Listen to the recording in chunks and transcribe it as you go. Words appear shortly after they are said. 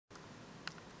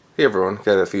Hey everyone,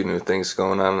 got a few new things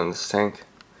going on in this tank.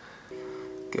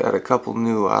 Got a couple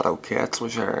new auto cats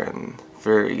which are in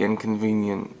very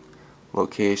inconvenient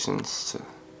locations,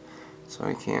 so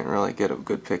I can't really get a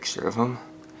good picture of them.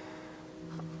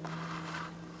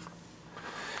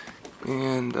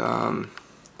 And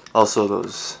also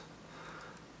those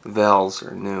valves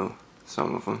are new,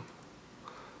 some of them.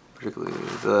 Particularly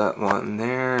that one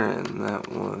there and that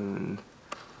one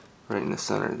right in the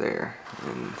center there.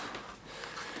 And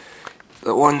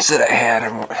the ones that I had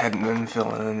hadn't been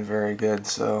filling in very good,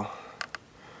 so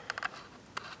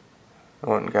I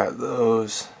went and got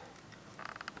those.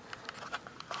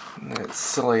 And that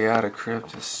silly auto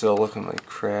crypt is still looking like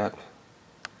crap.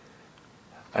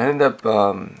 I ended up,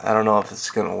 I don't know if it's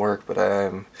gonna work, but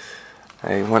I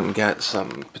went and got some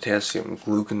potassium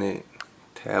gluconate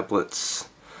tablets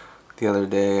the other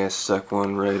day. I stuck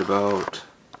one right about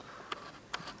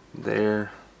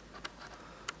there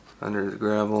under the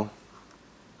gravel.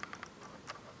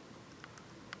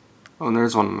 Oh, and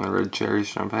there's one of my red cherry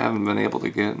shrimp. I haven't been able to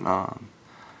get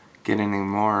any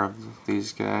more of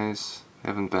these guys. I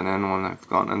haven't been in when I've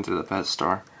gone into the pet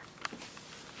store.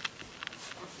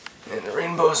 And the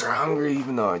rainbows are hungry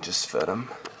even though I just fed them.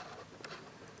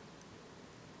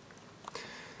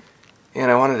 And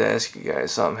I wanted to ask you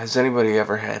guys, has anybody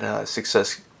ever had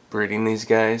success breeding these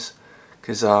guys?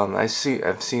 Because I've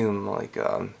seen them like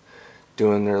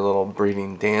doing their little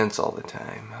breeding dance all the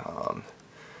time.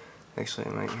 Actually, I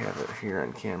might have it here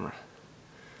on camera.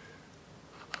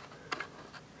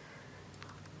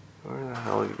 Where the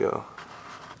hell did he go?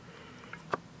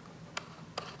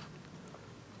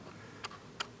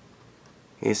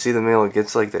 You see the male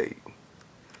gets like that.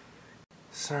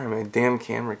 Sorry, my damn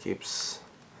camera keeps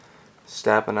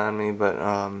stopping on me, but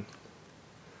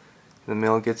the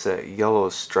male gets that yellow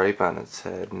stripe on its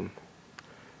head, and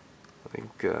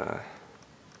like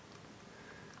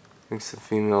thinks the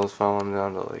female is following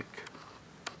down to like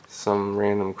some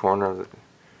random corner of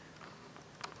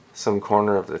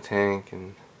the tank,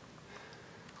 and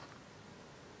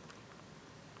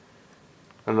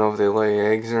I don't know if they lay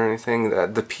eggs or anything.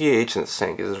 The pH in this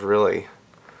tank is really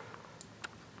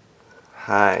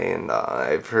high, and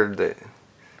I've heard that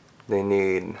they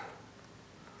need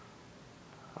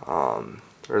or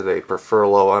they prefer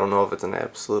low. I don't know if it's an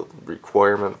absolute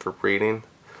requirement for breeding.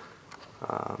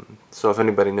 So if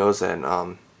anybody knows that,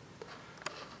 it'd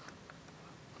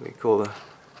be cool to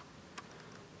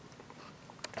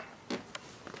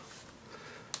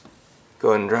go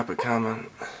ahead and drop a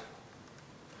comment.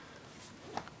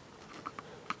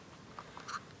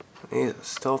 He's a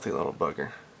stealthy little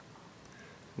bugger.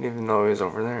 Didn't even know he was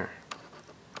over there.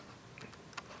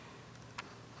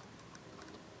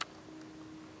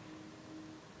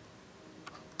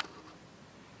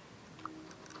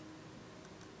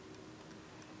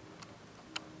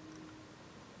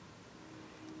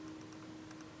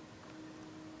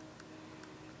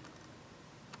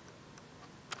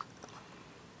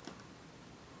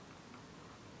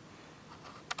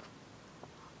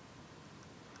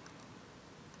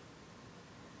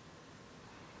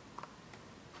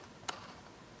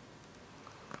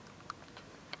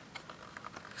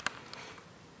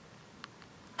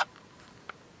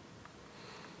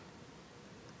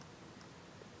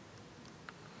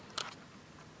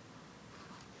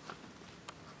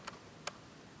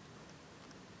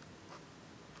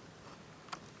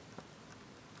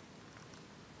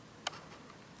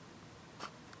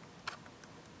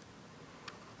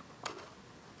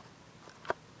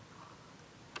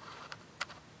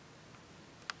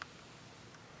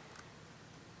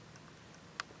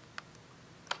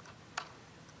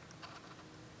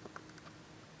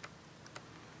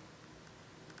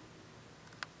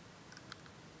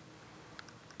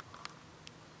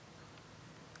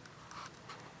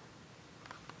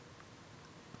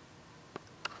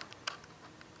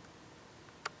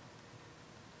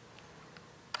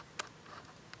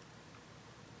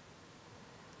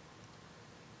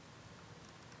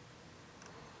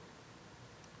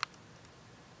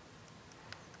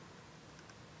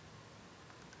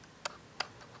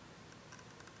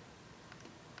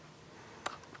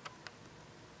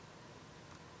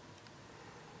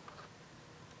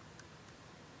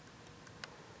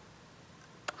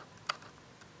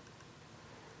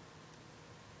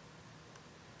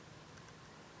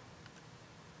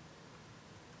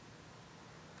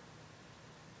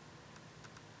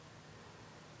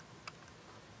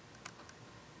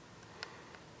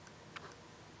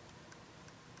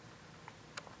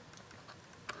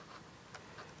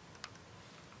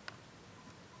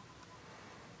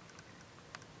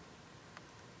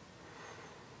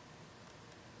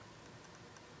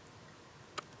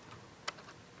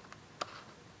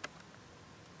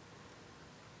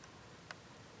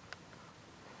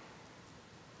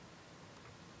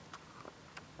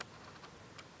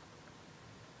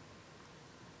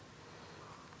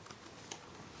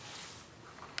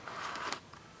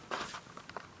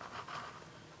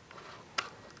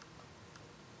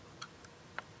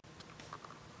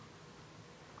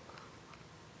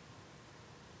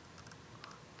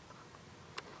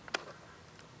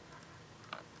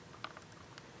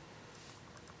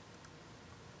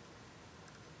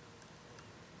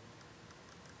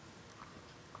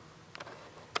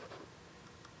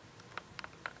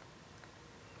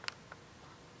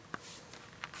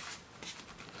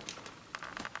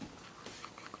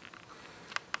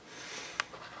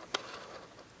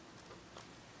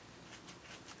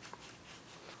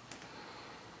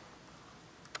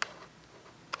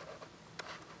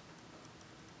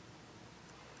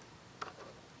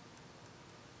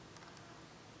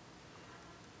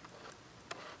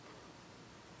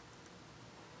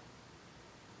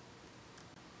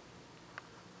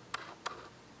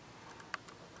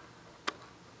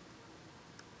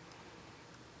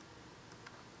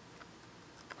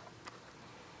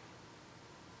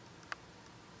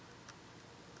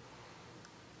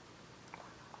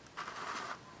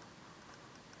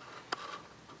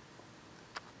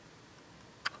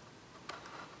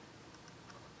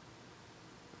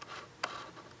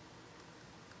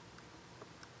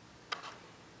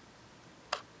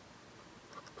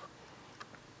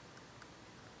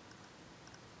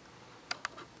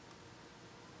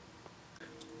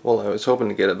 Well, I was hoping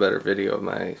to get a better video of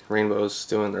my rainbows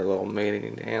doing their little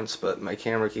mating dance, but my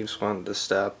camera keeps wanting to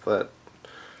stop at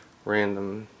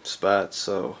random spots,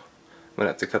 so I'm going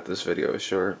to have to cut this video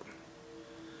short.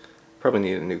 Probably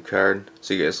need a new card.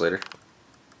 See you guys later.